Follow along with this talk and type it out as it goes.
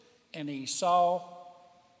and he saw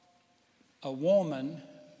a woman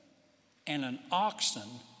and an oxen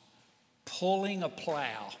pulling a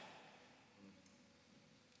plow.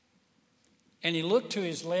 And he looked to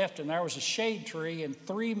his left, and there was a shade tree, and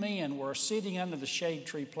 3 men were sitting under the shade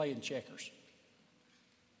tree playing checkers.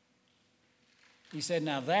 He said,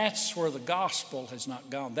 now that's where the gospel has not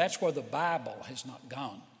gone. That's where the Bible has not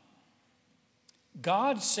gone.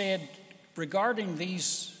 God said regarding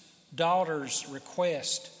these daughters'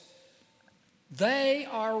 request, they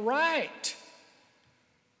are right.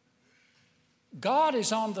 God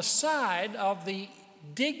is on the side of the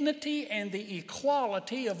dignity and the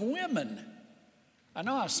equality of women. I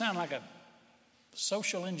know I sound like a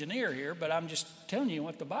social engineer here, but I'm just telling you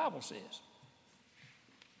what the Bible says.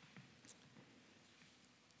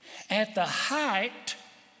 At the height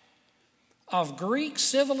of Greek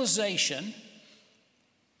civilization,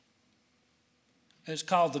 it's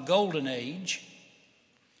called the Golden Age,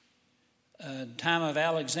 time of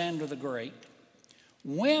Alexander the Great,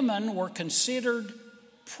 women were considered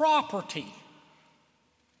property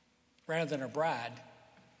rather than a bride.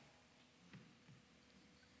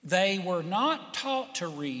 They were not taught to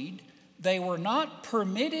read. They were not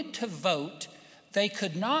permitted to vote. They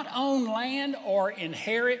could not own land or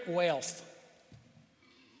inherit wealth.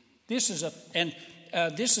 This is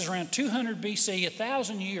around 200 BC,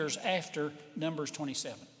 1,000 years after Numbers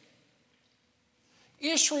 27.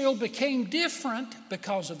 Israel became different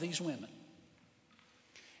because of these women.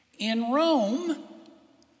 In Rome,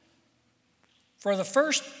 for the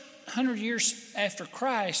first 100 years after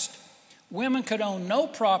Christ, women could own no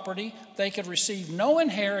property. They could receive no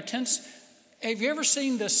inheritance. Have you ever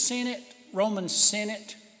seen the Senate, Roman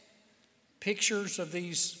Senate, pictures of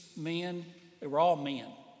these men? They were all men.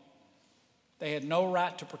 They had no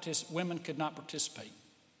right to participate. Women could not participate.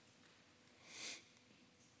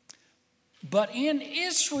 But in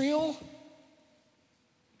Israel,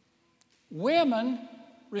 women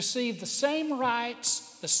received the same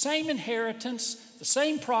rights, the same inheritance, the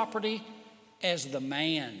same property as the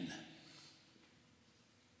man.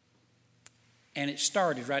 And it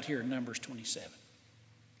started right here in Numbers 27.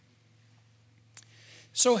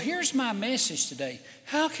 So here's my message today.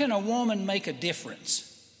 How can a woman make a difference?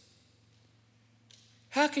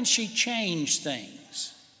 How can she change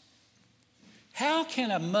things? How can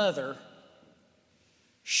a mother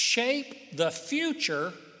shape the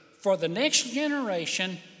future for the next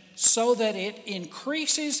generation so that it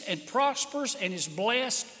increases and prospers and is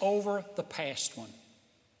blessed over the past one?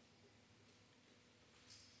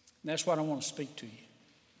 And that's what I want to speak to you.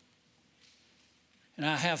 And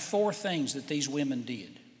I have 4 things that these women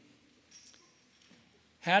did.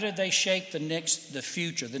 How did they shape the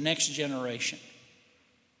future, the next generation?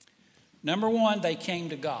 Number 1, they came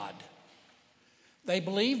to God. They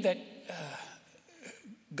believed that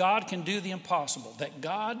God can do the impossible. That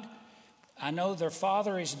God, I know their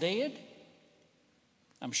father is dead.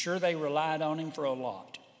 I'm sure they relied on him for a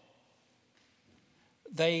lot.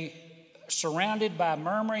 They surrounded by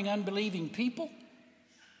murmuring, unbelieving people.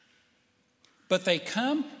 But they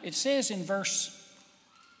come, it says in verse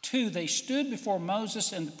 2, they stood before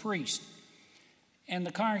Moses and the priest and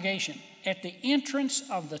the congregation at the entrance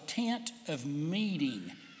of the tent of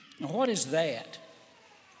meeting. Now, what is that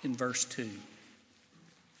in verse 2?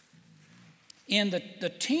 In the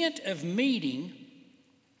tent of meeting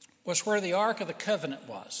was where the Ark of the Covenant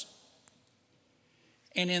was.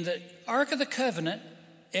 And in the Ark of the Covenant,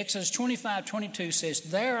 Exodus 25:22 says,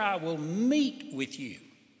 there I will meet with you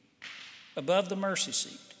above the mercy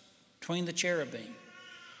seat, between the cherubim,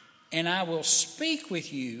 and I will speak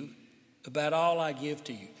with you about all I give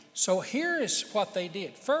to you. So here is what they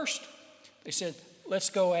did. First, they said, let's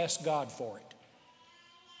go ask God for it.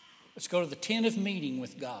 Let's go to the tent of meeting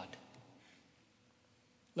with God.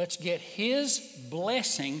 Let's get His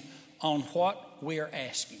blessing on what we are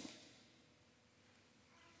asking.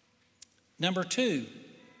 Number 2,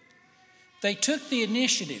 they took the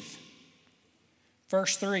initiative.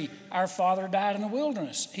 Verse 3, our father died in the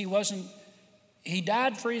wilderness. He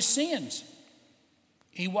died for his sins.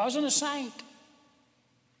 He wasn't a saint.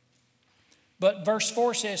 But verse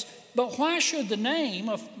 4 says, but why should the name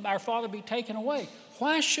of our father be taken away?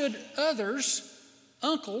 Why should others,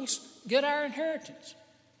 uncles, get our inheritance?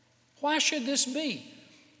 Why should this be?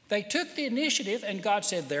 They took the initiative and God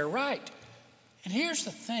said, they're right. And here's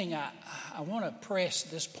the thing, I want to press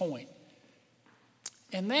this point.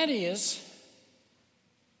 And that is,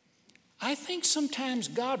 I think sometimes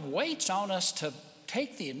God waits on us to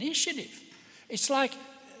take the initiative. It's like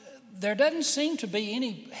there doesn't seem to be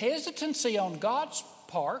any hesitancy on God's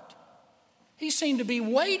part. He seemed to be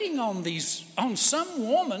waiting on some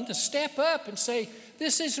woman to step up and say,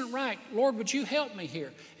 this isn't right. Lord, would you help me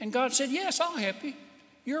here? And God said, yes, I'll help you.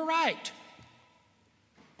 You're right.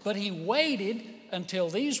 But he waited until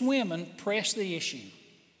these women pressed the issue.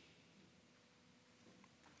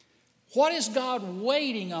 What is God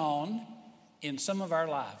waiting on in some of our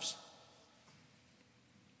lives?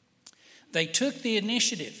 They took the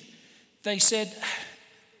initiative. They said,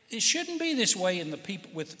 it shouldn't be this way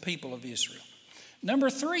with the people of Israel. Number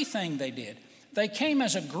 3 thing they did, they came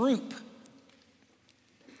as a group.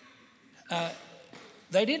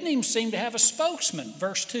 They didn't even seem to have a spokesman.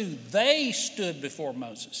 Verse 2, they stood before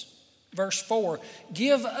Moses. Verse 4,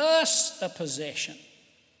 give us a possession.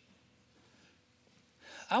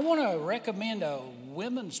 I want to recommend a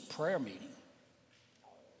women's prayer meeting.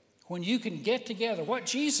 When you can get together, what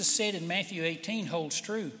Jesus said in Matthew 18 holds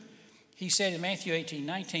true. He said in Matthew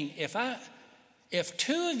 18:19, if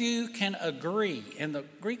 2 of you can agree, and the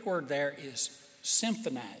Greek word there is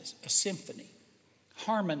symphonize, a symphony,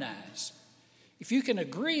 harmonize. If you can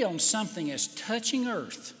agree on something as touching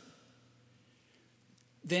earth,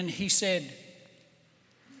 then he said,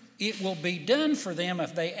 it will be done for them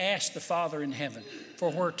if they ask the Father in heaven. For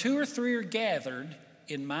where 2 or 3 are gathered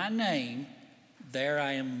in my name, there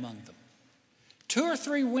I am among them. 2 or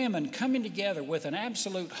 3 women coming together with an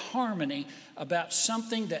absolute harmony about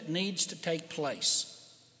something that needs to take place.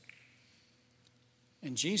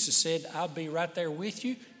 And Jesus said, I'll be right there with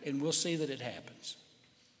you, and we'll see that it happens.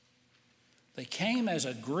 They came as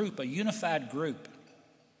a group, a unified group.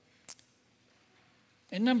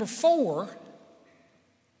 And number 4,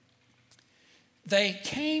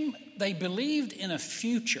 they believed in a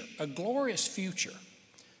future, a glorious future.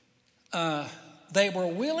 They were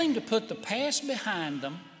willing to put the past behind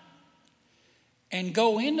them and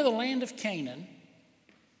go into the land of Canaan,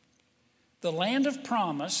 the land of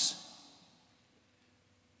promise,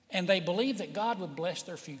 and they believed that God would bless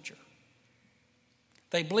their future.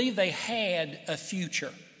 They believed they had a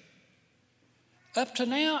future. Up to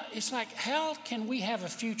now, it's like, how can we have a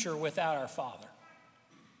future without our Father?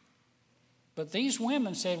 But these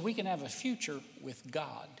women said we can have a future with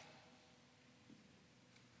God.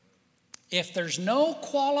 If there's no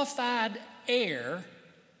qualified heir,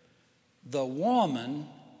 the woman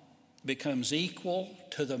becomes equal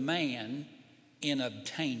to the man in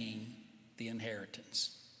obtaining the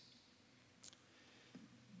inheritance.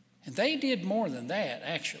 And they did more than that,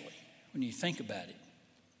 actually, when you think about it.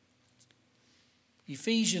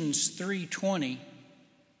 Ephesians 3:20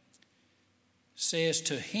 says,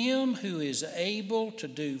 to him who is able to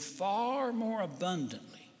do far more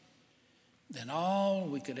abundantly than all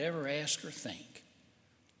we could ever ask or think,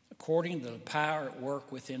 according to the power at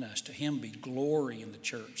work within us, to him be glory in the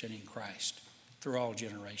church and in Christ through all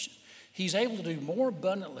generations. He's able to do more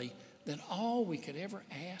abundantly than all we could ever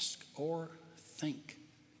ask or think.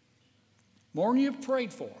 More than you've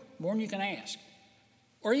prayed for, more than you can ask,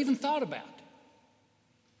 or even thought about.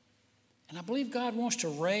 And I believe God wants to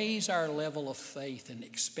raise our level of faith and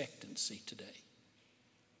expectancy today,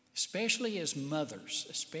 especially as mothers,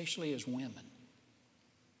 especially as women.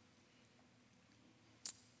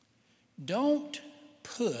 Don't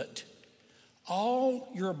put all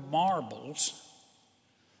your marbles,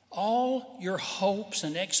 all your hopes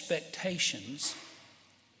and expectations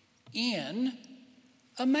in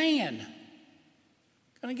a man.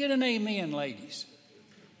 Can I get an amen, ladies?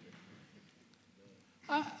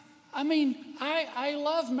 I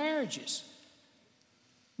love marriages.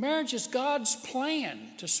 Marriage is God's plan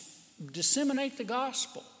to disseminate the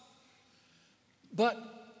gospel. But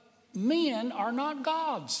men are not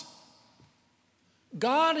gods.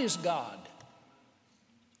 God is God.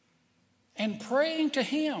 And praying to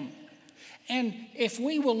him. And if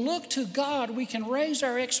we will look to God, we can raise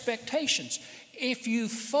our expectations. If you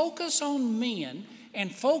focus on men and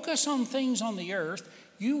focus on things on the earth,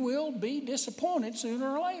 you will be disappointed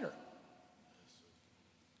sooner or later.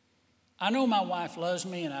 I know my wife loves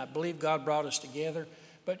me, and I believe God brought us together.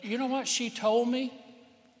 But you know what she told me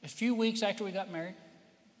a few weeks after we got married?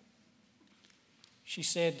 She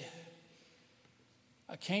said,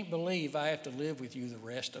 I can't believe I have to live with you the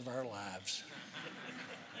rest of our lives.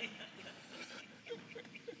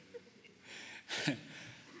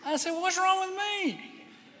 I said, what's wrong with me?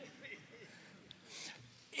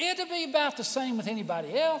 It'll be about the same with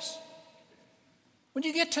anybody else. When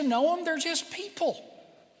you get to know them, they're just people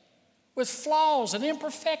with flaws and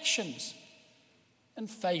imperfections and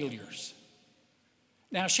failures.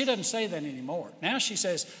 Now, she doesn't say that anymore. Now she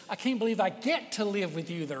says, I can't believe I get to live with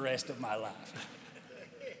you the rest of my life.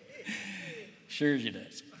 Sure she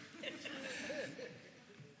does.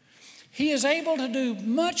 He is able to do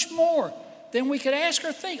much more than we could ask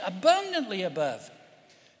or think, abundantly above.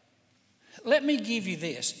 Let me give you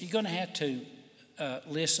this. You're going to have to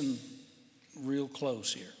listen real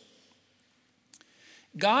close here.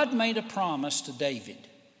 God made a promise to David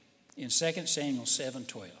in 2 Samuel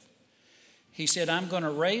 7:12. He said, I'm going to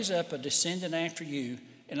raise up a descendant after you,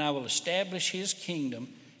 and I will establish his kingdom,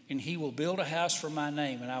 and he will build a house for my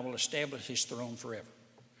name, and I will establish his throne forever.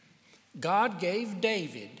 God gave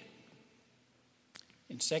David,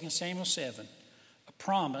 in 2 Samuel 7, a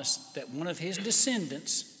promise that one of his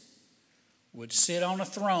descendants would sit on a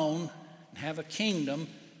throne and have a kingdom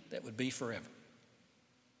that would be forever.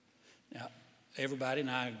 Now, everybody,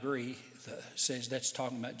 and I agree, says that's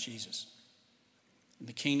talking about Jesus. And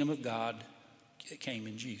the kingdom of God came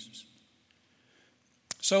in Jesus.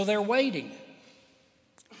 So they're waiting.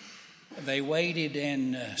 They waited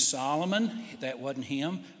in Solomon. That wasn't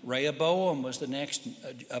him. Rehoboam was the next.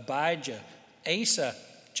 Abijah, Asa,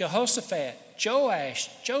 Jehoshaphat, Joash,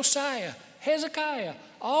 Josiah, Hezekiah.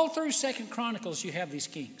 All through 2 Chronicles you have these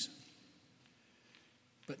kings.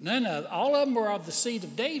 But all of them were of the seed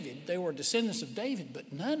of David. They were descendants of David,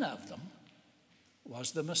 but none of them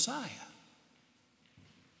was the Messiah.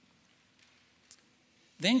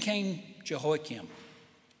 Then came Jehoiakim.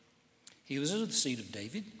 He was of the seed of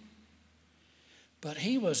David, but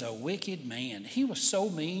he was a wicked man. He was so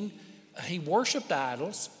mean. He worshiped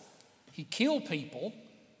idols. He killed people.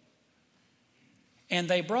 And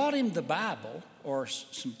they brought him the Bible, or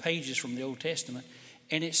some pages from the Old Testament,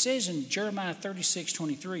 and it says in Jeremiah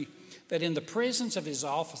 36:23 that in the presence of his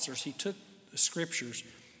officers, he took the scriptures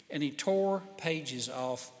and he tore pages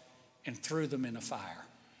off and threw them in a fire,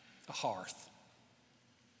 a hearth.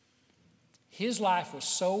 His life was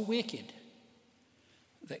so wicked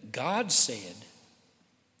that God said,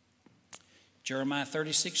 Jeremiah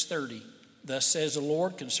 36:30, thus says the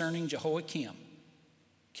Lord concerning Jehoiakim,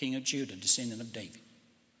 king of Judah, descendant of David.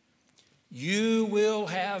 You will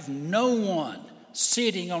have no one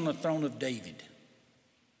sitting on the throne of David.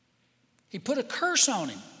 He put a curse on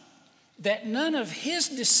him that none of his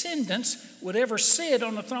descendants would ever sit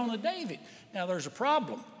on the throne of David. Now there's a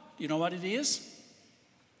problem. Do you know what it is?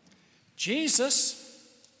 Jesus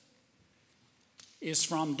is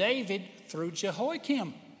from David through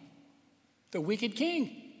Jehoiakim, the wicked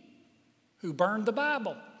king who burned the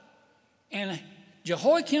Bible. And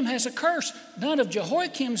Jehoiakim has a curse. None of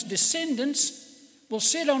Jehoiakim's descendants will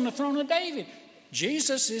sit on the throne of David.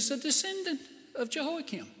 Jesus is a descendant of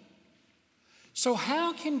Jehoiakim. So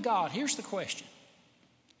how can God, here's the question,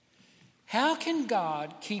 how can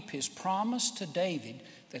God keep his promise to David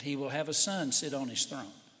that he will have a son sit on his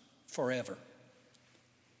throne forever,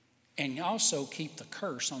 and also keep the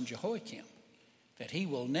curse on Jehoiakim that he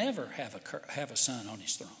will never have a son on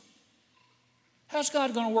his throne? How's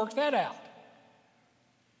God going to work that out?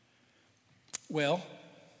 Well,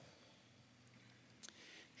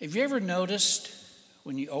 have you ever noticed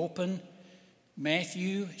when you open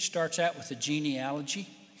Matthew, it starts out with a genealogy,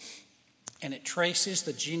 and it traces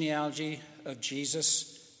the genealogy of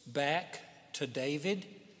Jesus back to David,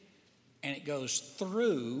 and it goes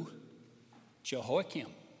through Jehoiakim,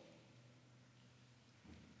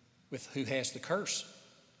 who has the curse.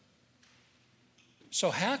 So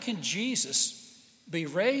how can Jesus be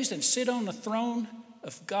raised and sit on the throne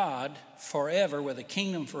of God forever, with a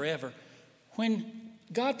kingdom forever, when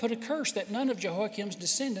God put a curse that none of Jehoiakim's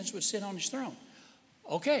descendants would sit on his throne?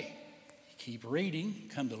 Okay, you keep reading,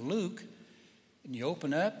 come to Luke, and you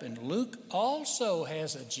open up, and Luke also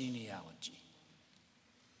has a genealogy.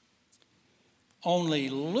 Only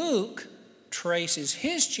Luke traces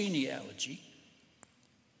his genealogy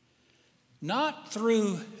not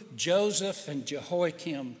through Joseph and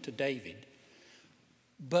Jehoiakim to David,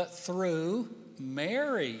 but through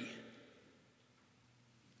Mary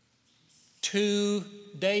to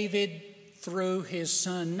David through his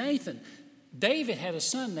son Nathan. David had a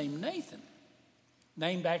son named Nathan,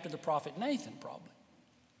 named after the prophet Nathan, probably.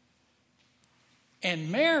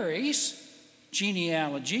 And Mary's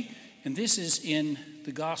genealogy, and this is in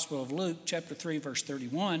the Gospel of Luke, chapter 3, verse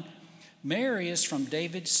 31, Mary is from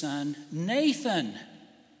David's son Nathan.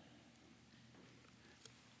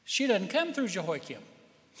 She doesn't come through Jehoiakim.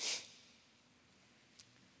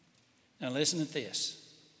 Now listen to this.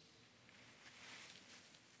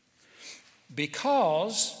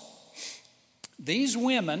 Because these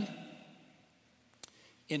women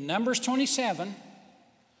in Numbers 27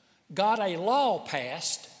 got a law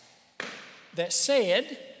passed that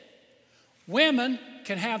said women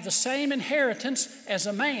can have the same inheritance as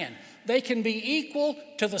a man. They can be equal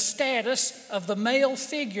to the status of the male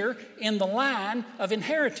figure in the line of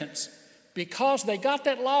inheritance. Because they got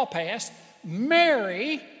that law passed,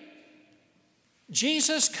 Mary,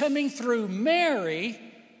 Jesus coming through Mary,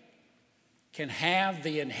 can have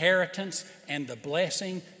the inheritance and the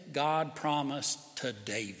blessing God promised to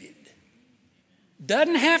David.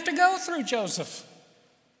 Doesn't have to go through Joseph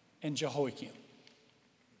and Jehoiakim.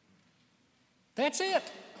 That's it.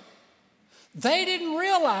 They didn't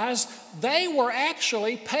realize they were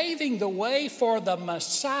actually paving the way for the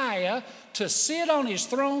Messiah to sit on his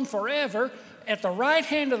throne forever at the right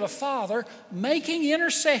hand of the Father, making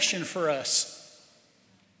intercession for us.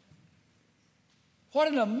 What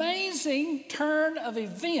an amazing turn of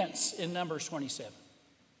events in Numbers 27.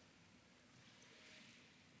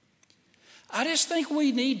 I just think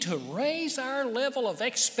we need to raise our level of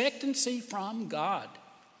expectancy from God.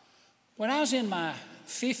 When I was in my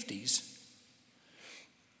 50s,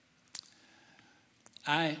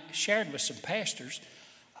 I shared with some pastors,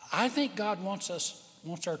 I think God wants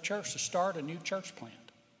our church to start a new church plant.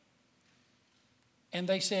 And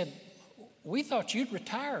they said, we thought you'd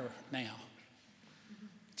retire now.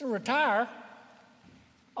 To retire,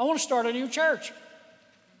 I want to start a new church.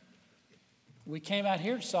 We came out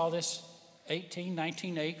here and saw this 18,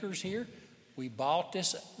 19 acres here. We bought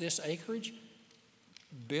this acreage,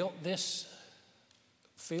 built this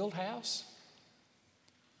field house,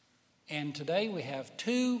 and today we have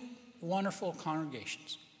 2 wonderful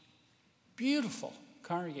congregations. Beautiful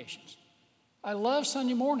congregations. I love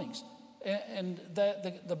Sunday mornings. And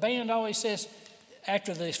the band always says,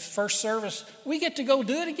 after the first service, we get to go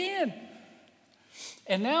do it again.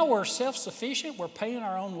 And now we're self-sufficient. We're paying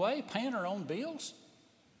our own way, paying our own bills.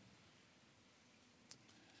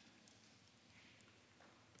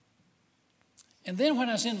 And then when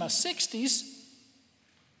I was in my 60s,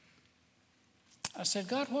 I said,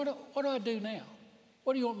 God, what do I do now?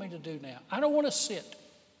 What do you want me to do now? I don't want to sit.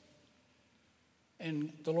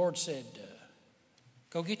 And the Lord said,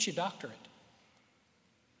 go get your doctorate.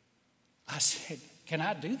 I said, can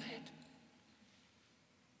I do that?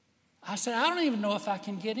 I said, I don't even know if I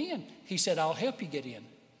can get in. He said, I'll help you get in.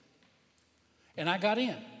 And I got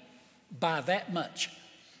in by that much.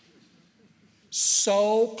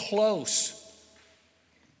 So close.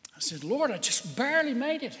 I said, Lord, I just barely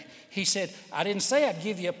made it. He said, I didn't say I'd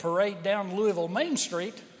give you a parade down Louisville Main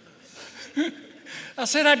Street. I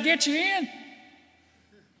said, I'd get you in.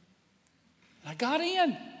 I got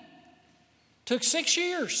in. Took 6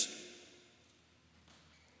 years.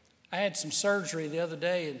 I had some surgery the other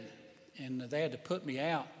day, and they had to put me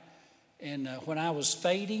out. And when I was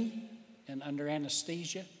fading and under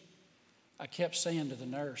anesthesia, I kept saying to the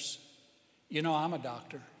nurse, you know, I'm a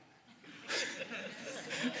doctor.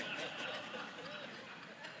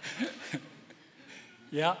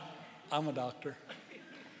 Yeah, I'm a doctor.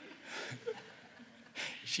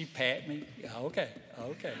 She pat me. Yeah, okay.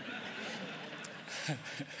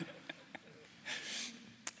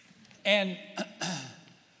 And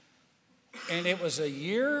it was a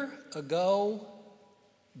year ago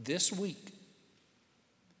this week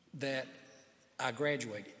that I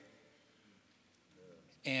graduated.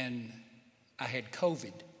 And I had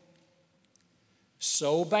COVID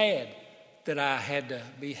so bad that I had to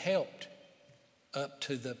be helped up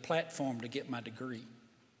to the platform to get my degree.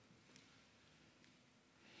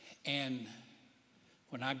 And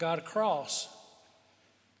when I got across,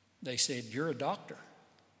 they said, you're a doctor.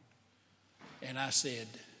 And I said,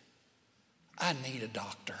 I need a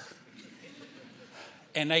doctor.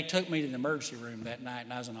 And they took me to the emergency room that night,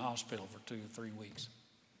 and I was in the hospital for 2 or 3 weeks.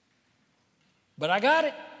 But I got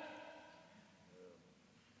it.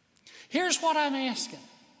 Here's what I'm asking.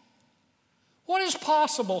 What is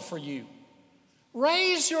possible for you?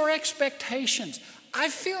 Raise your expectations. I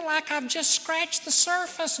feel like I've just scratched the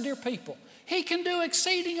surface, dear people. He can do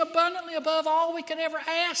exceeding abundantly above all we could ever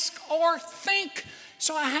ask or think.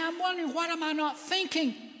 So I'm wondering, what am I not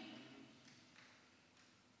thinking?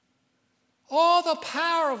 All the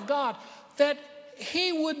power of God that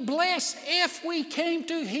He would bless if we came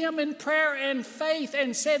to Him in prayer and faith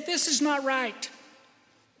and said, this is not right.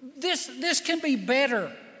 This can be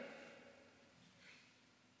better.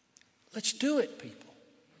 Let's do it, people.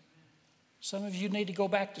 Some of you need to go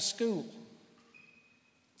back to school.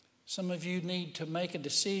 Some of you need to make a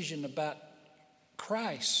decision about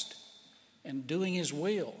Christ and doing His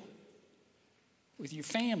will with your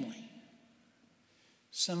family.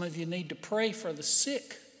 Some of you need to pray for the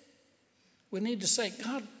sick. We need to say,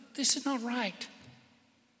 God, this is not right.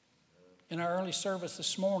 In our early service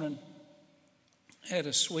this morning, I had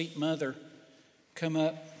a sweet mother come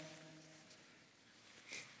up,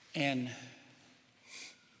 and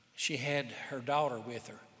she had her daughter with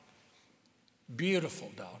her.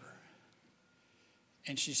 Beautiful daughter.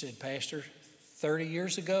 And she said, Pastor, 30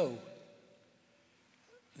 years ago,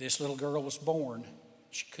 this little girl was born.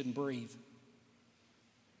 She couldn't breathe.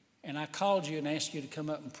 And I called you and asked you to come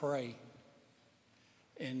up and pray.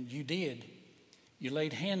 And you did. You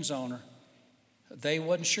laid hands on her. They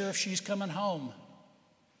wasn't sure if she's coming home.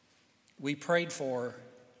 We prayed for her.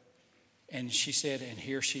 And she said, and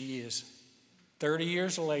here she is. 30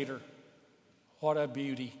 years later. What a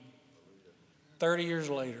beauty. 30 years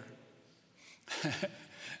later.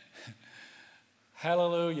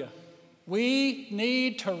 Hallelujah. We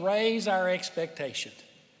need to raise our expectation.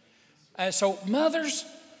 So mothers,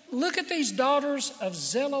 look at these daughters of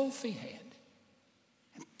Zelophehad.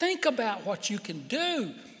 And think about what you can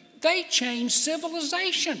do. They changed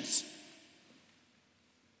civilizations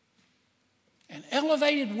and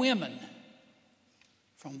elevated women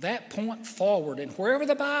from that point forward. And wherever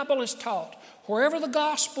the Bible is taught, wherever the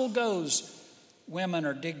gospel goes, women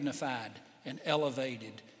are dignified and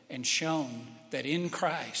elevated and shown that in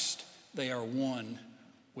Christ they are one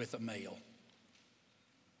with a male.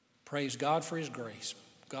 Praise God for His grace.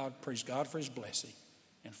 Praise God for His blessing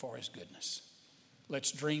and for His goodness.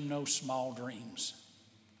 Let's dream no small dreams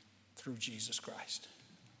through Jesus Christ.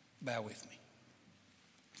 Bow with me.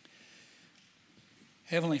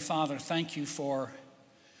 Heavenly Father, thank you for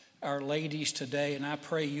our ladies today, and I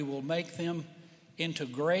pray you will make them into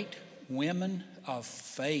great women of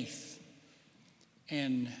faith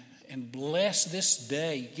and bless this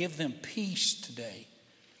day. Give them peace today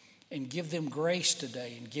and give them grace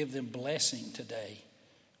today and give them blessing today.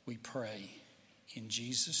 We pray in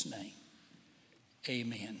Jesus' name.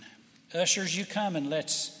 Amen. Ushers, you come and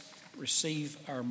let's receive our